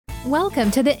Welcome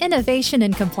to the Innovation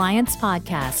and Compliance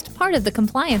Podcast, part of the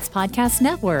Compliance Podcast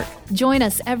Network. Join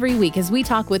us every week as we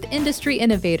talk with industry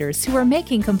innovators who are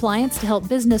making compliance to help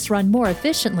business run more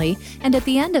efficiently and, at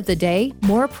the end of the day,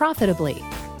 more profitably.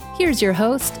 Here's your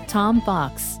host, Tom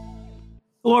Fox.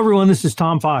 Hello, everyone. This is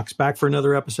Tom Fox back for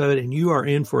another episode, and you are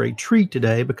in for a treat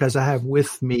today because I have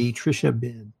with me Tricia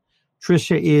Bin.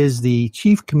 Tricia is the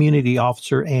Chief Community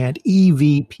Officer and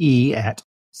EVP at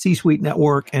C-Suite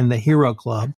Network and the Hero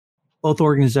Club, both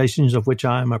organizations of which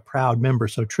I am a proud member.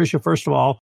 So, Tricia, first of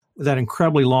all, with that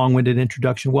incredibly long-winded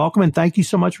introduction, welcome, and thank you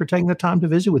so much for taking the time to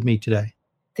visit with me today.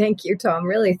 Thank you, Tom.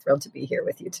 Really thrilled to be here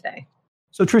with you today.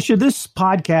 So, Tricia, this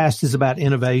podcast is about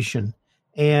innovation,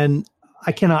 and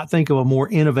I cannot think of a more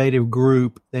innovative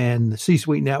group than the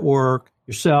C-Suite Network,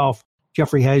 yourself,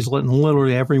 Jeffrey Hayzlett, and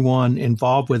literally everyone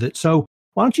involved with it. So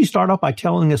why don't you start off by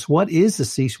telling us what is the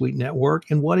C-Suite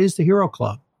Network and what is the Hero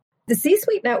Club? The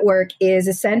C-Suite Network is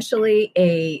essentially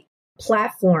a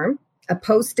platform, a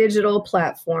post-digital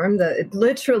platform that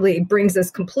literally brings us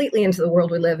completely into the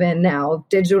world we live in now,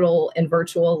 digital and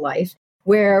virtual life,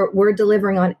 where we're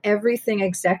delivering on everything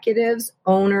executives,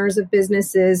 owners of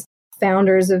businesses,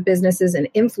 founders of businesses, and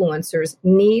influencers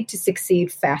need to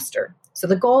succeed faster. So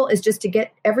the goal is just to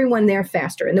get everyone there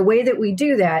faster. And the way that we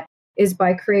do that is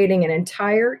by creating an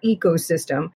entire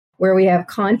ecosystem where we have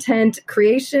content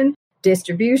creation,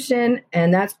 distribution,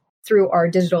 and that's through our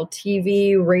digital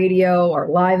TV, radio, our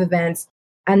live events,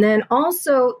 and then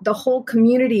also the whole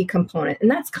community component.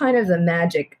 And that's kind of the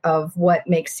magic of what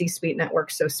makes C-Suite Network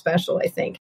so special, I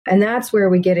think. And that's where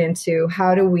we get into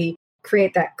how do we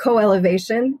create that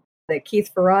co-elevation that Keith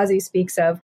Ferrazzi speaks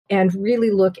of, and really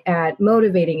look at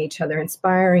motivating each other,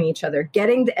 inspiring each other,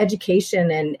 getting the education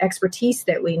and expertise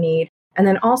that we need, and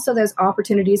then also those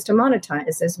opportunities to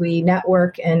monetize as we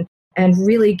network and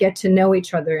really get to know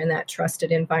each other in that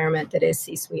trusted environment that is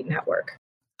C-Suite Network.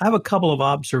 I have a couple of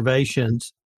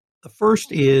observations. The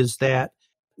first is that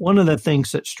one of the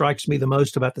things that strikes me the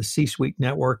most about the C-Suite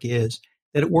Network is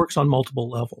that it works on multiple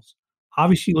levels.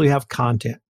 Obviously, we have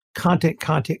content.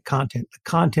 The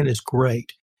content is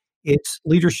great. It's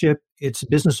leadership, it's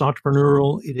business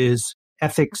entrepreneurial, it is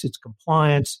ethics, it's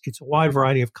compliance, it's a wide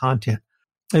variety of content.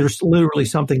 There's literally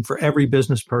something for every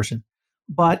business person.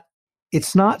 But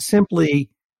it's not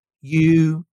simply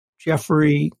you,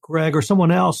 Jeffrey, Greg, or someone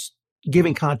else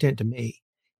giving content to me.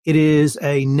 It is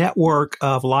a network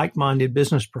of like-minded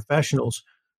business professionals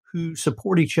who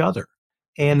support each other.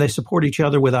 And they support each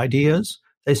other with ideas.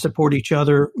 They support each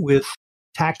other with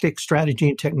tactics, strategy,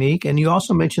 and technique. And you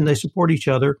also mentioned they support each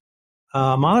other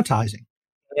monetizing.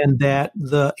 And that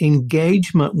the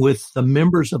engagement with the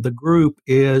members of the group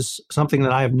is something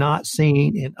that I have not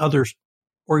seen in other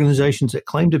organizations that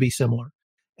claim to be similar.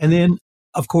 And then,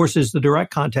 of course, is the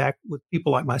direct contact with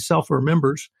people like myself who are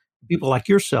members, people like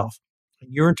yourself.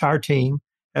 Your entire team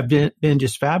have been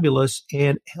just fabulous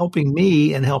in helping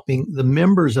me and helping the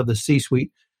members of the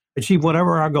C-Suite achieve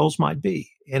whatever our goals might be.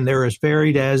 And they're as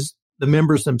varied as the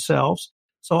members themselves.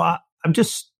 So I'm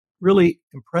just really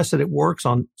impressed that it works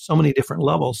on so many different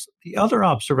levels. The other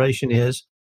observation is,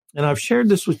 and I've shared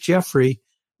this with Jeffrey,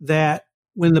 that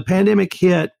when the pandemic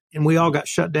hit and we all got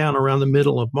shut down around the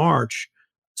middle of March,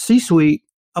 C-Suite,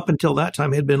 up until that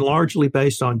time, had been largely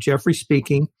based on Jeffrey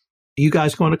speaking, you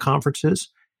guys going to conferences,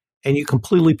 and you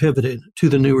completely pivoted to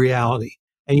the new reality.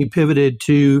 And you pivoted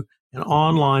to an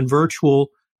online virtual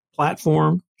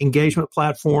platform, engagement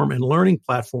platform, and learning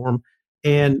platform.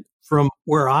 And from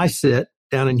where I sit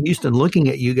down in Houston looking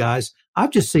at you guys,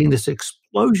 I've just seen this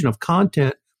explosion of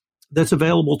content that's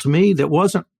available to me that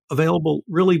wasn't available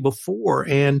really before.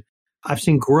 And I've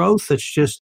seen growth that's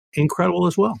just incredible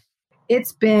as well.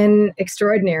 It's been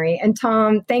extraordinary. And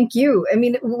Tom, thank you. I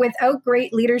mean, without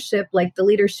great leadership, like the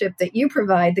leadership that you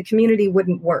provide, the community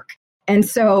wouldn't work. And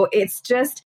so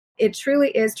it truly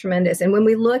is tremendous. And when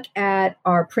we look at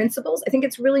our principles, I think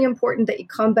it's really important that you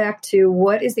come back to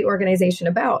what is the organization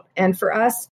about? And for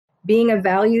us, being a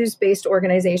values-based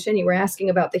organization, you were asking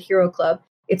about the Hero Club.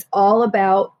 It's all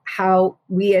about how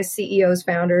we as CEOs,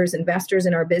 founders, investors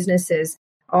in our businesses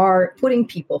are putting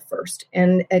people first.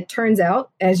 And it turns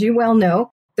out, as you well know,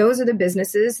 those are the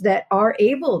businesses that are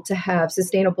able to have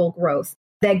sustainable growth,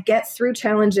 that get through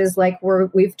challenges like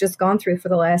we've just gone through for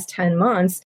the last 10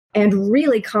 months and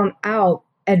really come out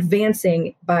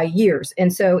advancing by years.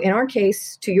 And so in our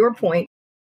case, to your point,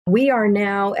 we are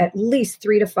now at least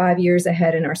 3 to 5 years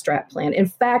ahead in our strat plan. In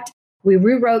fact, we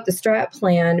rewrote the strat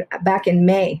plan back in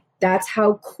May. That's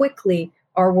how quickly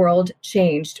our world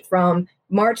changed from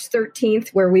March 13th,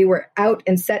 where we were out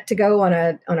and set to go on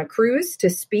a cruise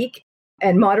to speak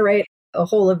and moderate a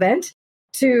whole event,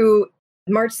 to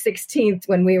March 16th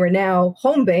when we were now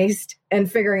home-based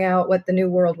and figuring out what the new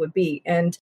world would be.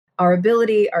 And our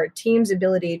ability, our team's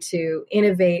ability to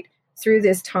innovate through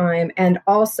this time and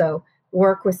also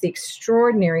work with the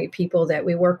extraordinary people that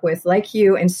we work with, like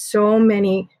you and so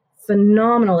many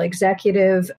phenomenal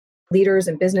executive leaders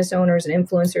and business owners and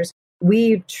influencers.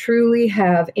 We truly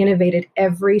have innovated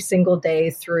every single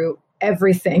day through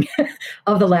everything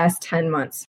of the last 10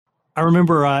 months. I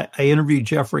remember I interviewed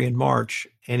Jeffrey in March,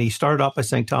 and he started off by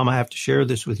saying, Tom, I have to share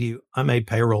this with you. I made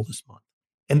payroll this month.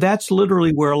 And that's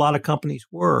literally where a lot of companies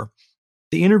were.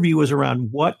 The interview was around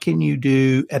what can you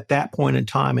do at that point in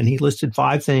time? And he listed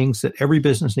 5 things that every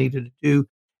business needed to do.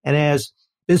 And as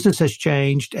business has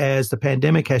changed, as the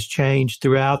pandemic has changed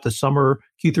throughout the summer,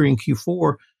 Q3 and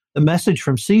Q4, the message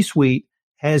from C-suite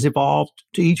has evolved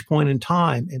to each point in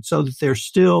time. And so that there's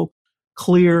still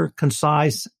clear,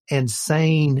 concise, and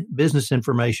sane business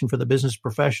information for the business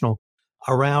professional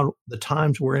around the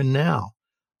times we're in now.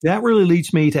 That really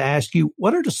leads me to ask you,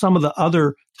 what are some of the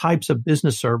other types of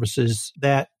business services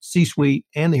that C-Suite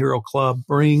and the Hero Club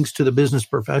brings to the business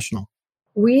professional?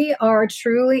 We are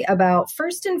truly about,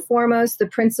 first and foremost, the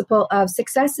principle of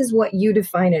success is what you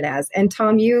define it as. And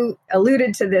Tom, you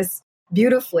alluded to this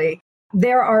beautifully.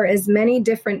 There are as many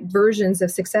different versions of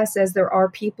success as there are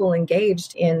people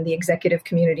engaged in the executive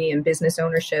community and business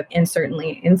ownership and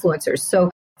certainly influencers. So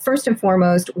first and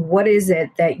foremost, what is it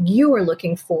that you are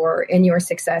looking for in your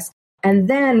success? And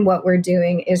then what we're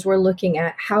doing is we're looking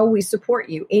at how we support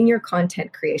you in your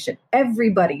content creation.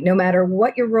 Everybody, no matter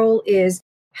what your role is,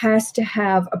 has to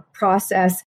have a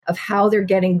process of how they're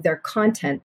getting their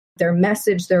content, their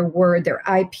message, their word, their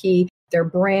IP, their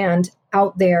brand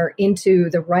out there into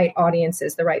the right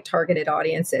audiences, the right targeted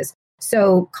audiences.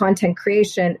 So content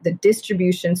creation, the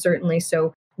distribution, certainly.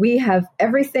 So we have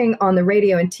everything on the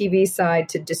radio and TV side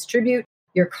to distribute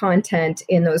your content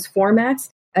in those formats,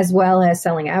 as well as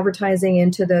selling advertising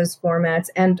into those formats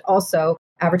and also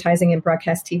advertising in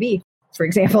broadcast TV, for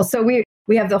example. So we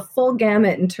have the full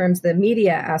gamut in terms of the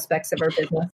media aspects of our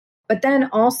business, but then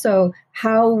also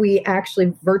how we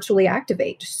actually virtually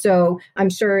activate. So I'm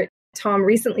sure, Tom,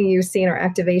 recently you've seen our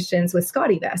activations with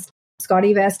SCOTTeVEST.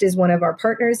 SCOTTeVEST is one of our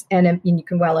partners, and you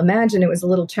can well imagine it was a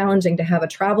little challenging to have a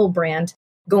travel brand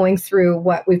going through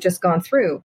what we've just gone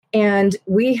through. And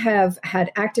we have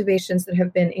had activations that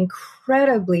have been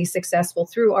incredibly successful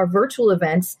through our virtual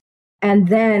events, and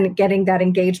then getting that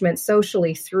engagement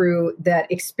socially through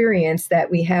that experience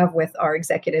that we have with our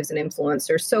executives and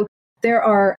influencers. So there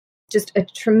are just a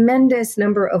tremendous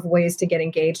number of ways to get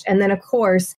engaged. And then, of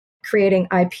course, creating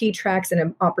IP tracks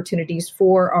and opportunities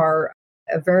for our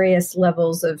various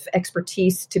levels of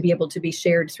expertise to be able to be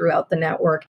shared throughout the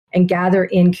network and gather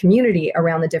in community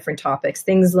around the different topics,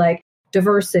 things like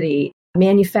diversity,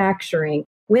 manufacturing,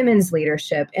 women's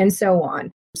leadership, and so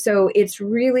on. So it's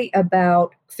really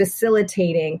about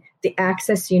facilitating the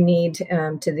access you need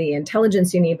to the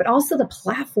intelligence you need, but also the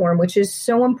platform, which is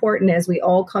so important as we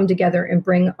all come together and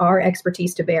bring our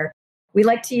expertise to bear. We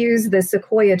like to use the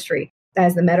sequoia tree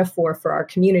as the metaphor for our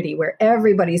community, where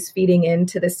everybody's feeding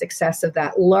into the success of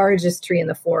that largest tree in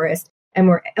the forest. And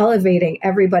we're elevating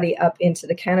everybody up into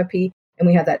the canopy. And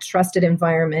we have that trusted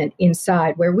environment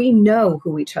inside where we know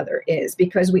who each other is,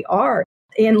 because we are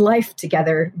in life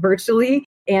together virtually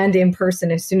and in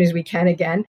person as soon as we can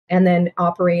again. And then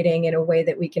operating in a way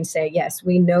that we can say, yes,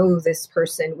 we know this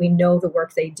person, we know the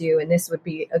work they do, and this would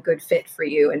be a good fit for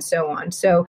you, and so on.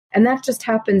 And that just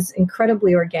happens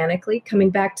incredibly organically. Coming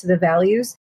back to the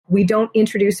values, we don't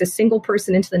introduce a single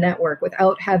person into the network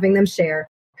without having them share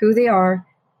who they are,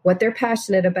 what they're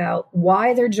passionate about,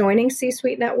 why they're joining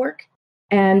C-Suite Network,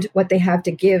 and what they have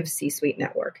to give C-Suite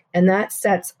Network. And that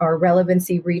sets our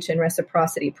relevancy, reach, and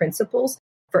reciprocity principles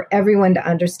for everyone to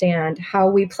understand how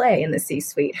we play in the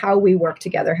C-Suite, how we work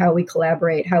together, how we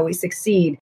collaborate, how we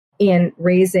succeed in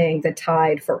raising the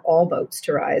tide for all boats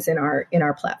to rise in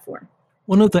our platform.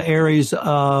 One of the areas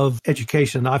of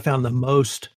education I found the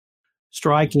most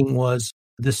striking was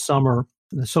this summer,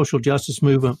 the social justice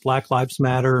movement, Black Lives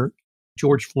Matter,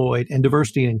 George Floyd, and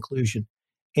diversity and inclusion.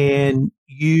 And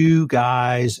you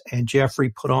guys and Jeffrey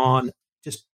put on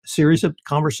just a series of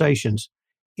conversations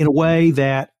in a way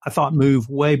that I thought moved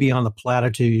way beyond the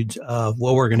platitudes of,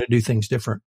 well, we're going to do things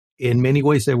different. In many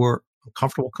ways, they were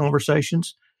uncomfortable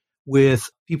conversations with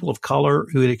people of color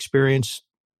who had experienced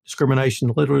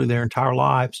discrimination literally their entire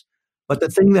lives. But the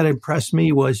thing that impressed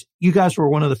me was you guys were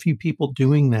one of the few people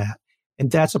doing that. And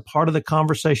that's a part of the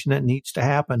conversation that needs to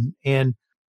happen. And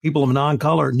people of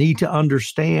non-color need to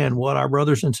understand what our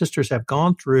brothers and sisters have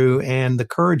gone through, and the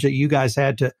courage that you guys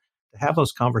had to have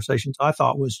those conversations, I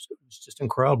thought was just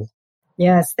incredible.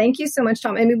 Yes, thank you so much,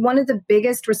 Tom. I mean, one of the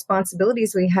biggest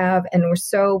responsibilities we have, and we're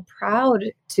so proud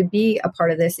to be a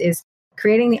part of this, is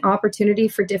creating the opportunity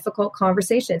for difficult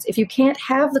conversations. If you can't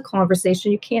have the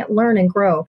conversation, you can't learn and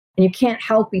grow, and you can't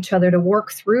help each other to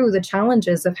work through the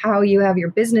challenges of how you have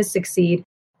your business succeed,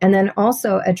 and then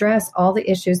also address all the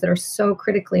issues that are so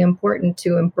critically important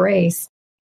to embrace.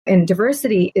 And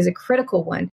diversity is a critical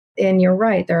one. And you're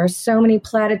right, there are so many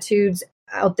platitudes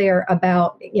out there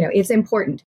about, it's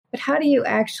important. But how do you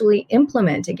actually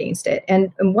implement against it?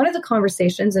 And one of the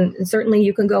conversations, and certainly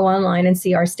you can go online and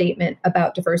see our statement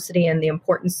about diversity and the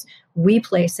importance we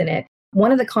place in it.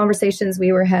 One of the conversations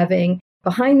we were having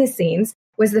behind the scenes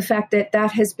was the fact that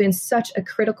that has been such a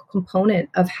critical component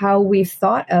of how we've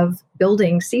thought of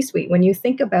building C-Suite. When you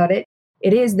think about it,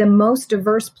 it is the most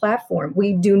diverse platform.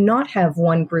 We do not have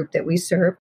one group that we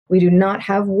serve. We do not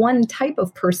have one type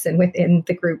of person within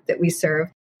the group that we serve.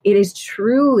 It is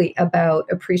truly about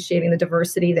appreciating the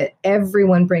diversity that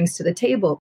everyone brings to the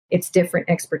table. It's different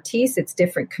expertise, it's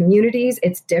different communities,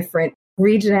 it's different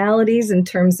regionalities in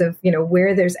terms of,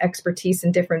 where there's expertise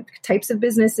in different types of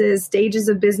businesses, stages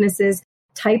of businesses,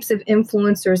 types of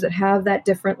influencers that have that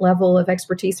different level of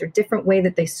expertise or different way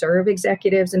that they serve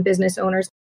executives and business owners.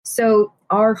 So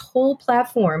our whole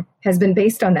platform has been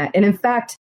based on that. And in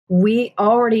fact, we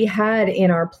already had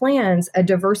in our plans a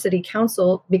diversity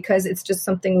council because it's just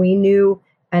something we knew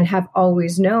and have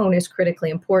always known is critically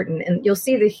important. And you'll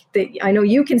see I know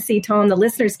you can see, Tom, the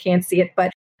listeners can't see it,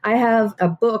 but I have a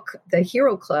book, The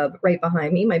Hero Club, right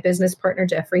behind me. My business partner,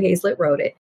 Jeffrey Hazlett, wrote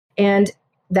it. And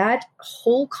that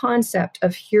whole concept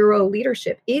of hero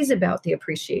leadership is about the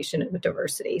appreciation of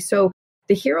diversity. So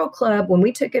the Hero Club, when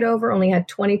we took it over, only had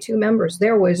 22 members.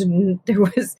 There was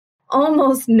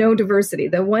almost no diversity.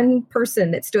 The one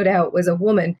person that stood out was a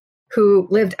woman who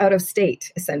lived out of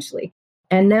state, essentially.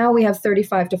 And now we have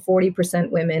 35 to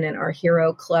 40% women in our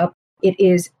Hero Club. It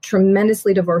is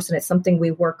tremendously diverse, and it's something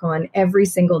we work on every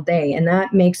single day. And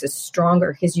that makes us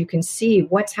stronger because you can see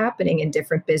what's happening in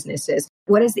different businesses.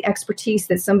 What is the expertise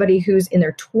that somebody who's in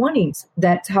their 20s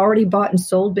that's already bought and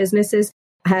sold businesses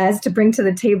has to bring to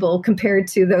the table compared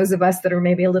to those of us that are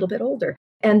maybe a little bit older?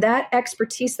 And that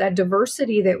expertise, that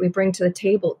diversity that we bring to the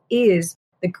table is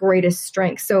the greatest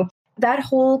strength. So that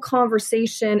whole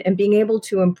conversation and being able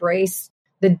to embrace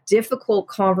the difficult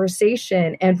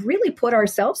conversation and really put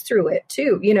ourselves through it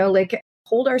too,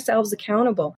 hold ourselves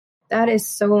accountable. That is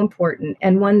so important,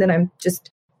 and one that I'm just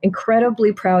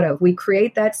incredibly proud of. We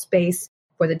create that space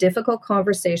for the difficult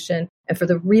conversation and for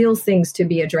the real things to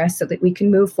be addressed so that we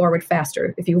can move forward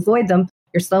faster. If you avoid them,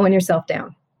 you're slowing yourself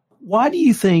down. Why do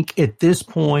you think at this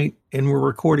point, and we're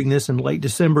recording this in late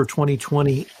December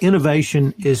 2020,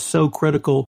 innovation is so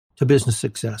critical to business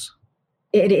success?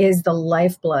 It is the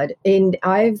lifeblood. And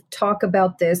I've talked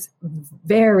about this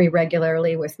very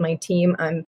regularly with my team.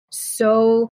 I'm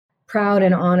so proud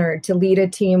and honored to lead a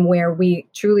team where we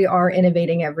truly are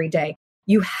innovating every day.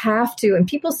 You have to, and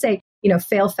people say,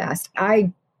 fail fast.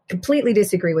 I completely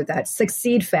disagree with that.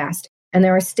 Succeed fast. And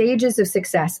there are stages of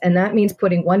success, and that means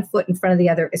putting one foot in front of the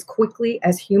other as quickly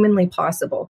as humanly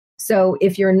possible. So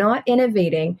if you're not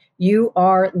innovating, you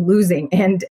are losing,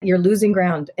 and you're losing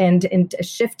ground. And in a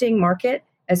shifting market,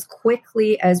 as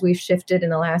quickly as we've shifted in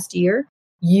the last year,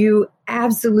 you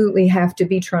absolutely have to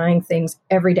be trying things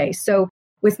every day. So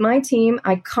with my team,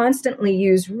 I constantly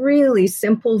use really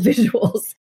simple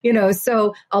visuals.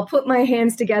 So I'll put my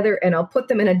hands together and I'll put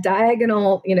them in a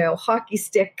diagonal, hockey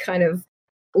stick kind of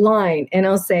line. And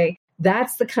I'll say,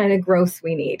 that's the kind of growth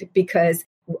we need because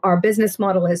our business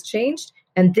model has changed.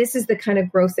 And this is the kind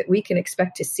of growth that we can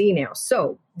expect to see now.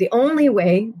 So the only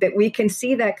way that we can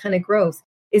see that kind of growth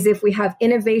is if we have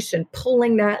innovation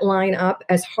pulling that line up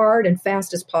as hard and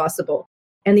fast as possible.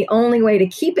 And the only way to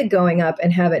keep it going up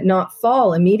and have it not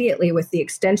fall immediately with the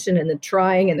extension and the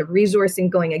trying and the resourcing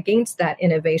going against that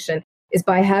innovation is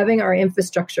by having our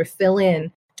infrastructure fill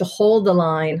in to hold the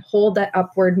line, hold that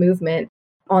upward movement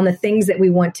on the things that we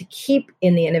want to keep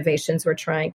in the innovations we're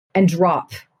trying and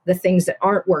drop the things that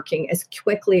aren't working as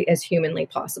quickly as humanly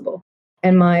possible.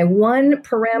 And my one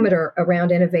parameter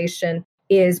around innovation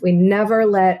is we never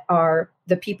let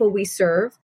the people we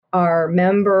serve, our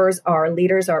members, our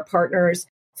leaders, our partners,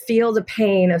 feel the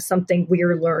pain of something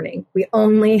we're learning. We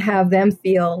only have them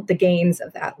feel the gains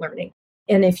of that learning.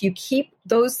 And if you keep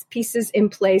those pieces in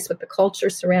place with the culture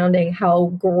surrounding how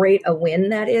great a win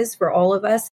that is for all of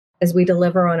us as we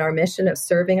deliver on our mission of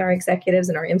serving our executives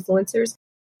and our influencers,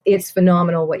 it's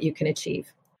phenomenal what you can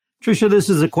achieve. Tricia, this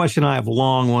is a question I have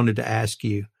long wanted to ask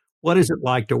you. What is it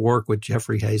like to work with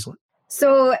Jeffrey Hazlett?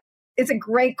 So it's a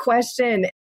great question,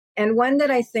 and one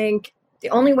that I think The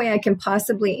only way I can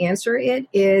possibly answer it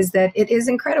is that it is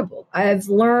incredible. I've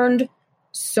learned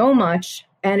so much,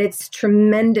 and it's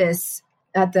tremendous.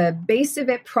 At the base of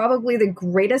it, probably the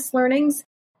greatest learnings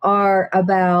are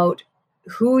about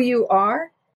who you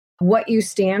are, what you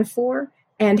stand for,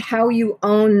 and how you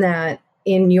own that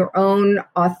in your own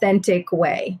authentic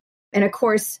way. And of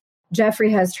course,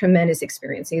 Jeffrey has tremendous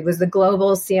experience. He was the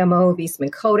global CMO of Eastman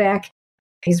Kodak.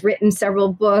 He's written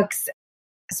several books,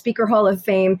 Speaker Hall of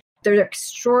Fame. There are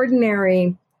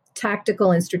extraordinary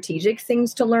tactical and strategic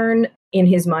things to learn in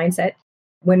his mindset.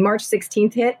 When March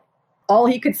 16th hit, all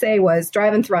he could say was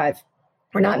drive and thrive.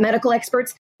 We're not medical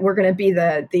experts. We're going to be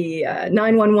the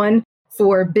 911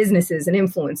 for businesses and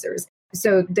influencers.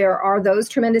 So there are those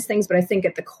tremendous things, but I think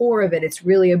at the core of it, it's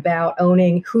really about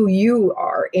owning who you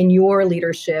are in your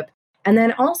leadership. And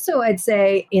then also, I'd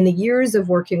say in the years of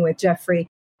working with Jeffrey,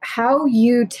 how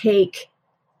you take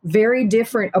very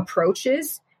different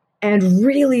approaches and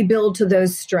really build to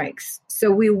those strengths.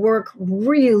 So we work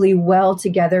really well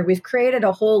together. We've created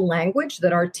a whole language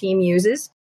that our team uses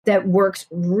that works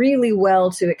really well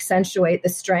to accentuate the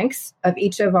strengths of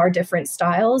each of our different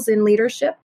styles in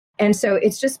leadership. And so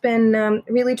it's just been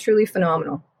really, truly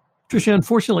phenomenal. Tricia,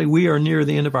 unfortunately, we are near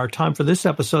the end of our time for this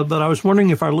episode, but I was wondering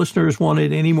if our listeners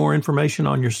wanted any more information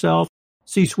on yourself,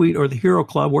 C-Suite, or the Hero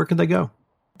Club, where can they go?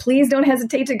 Please don't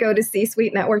hesitate to go to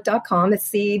csuitenetwork.com. It's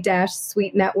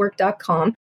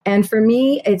c-suitenetwork.com. And for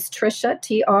me, it's Tricia,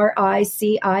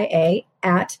 Tricia,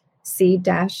 at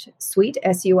c-suite,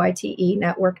 S-U-I-T-E,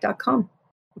 network.com.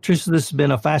 Tricia, this has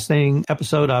been a fascinating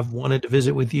episode. I've wanted to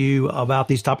visit with you about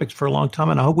these topics for a long time,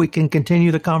 and I hope we can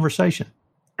continue the conversation.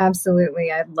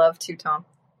 Absolutely. I'd love to, Tom.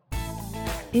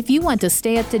 If you want to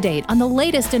stay up to date on the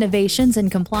latest innovations in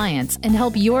compliance and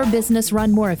help your business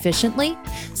run more efficiently,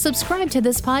 subscribe to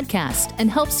this podcast and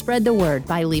help spread the word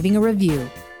by leaving a review.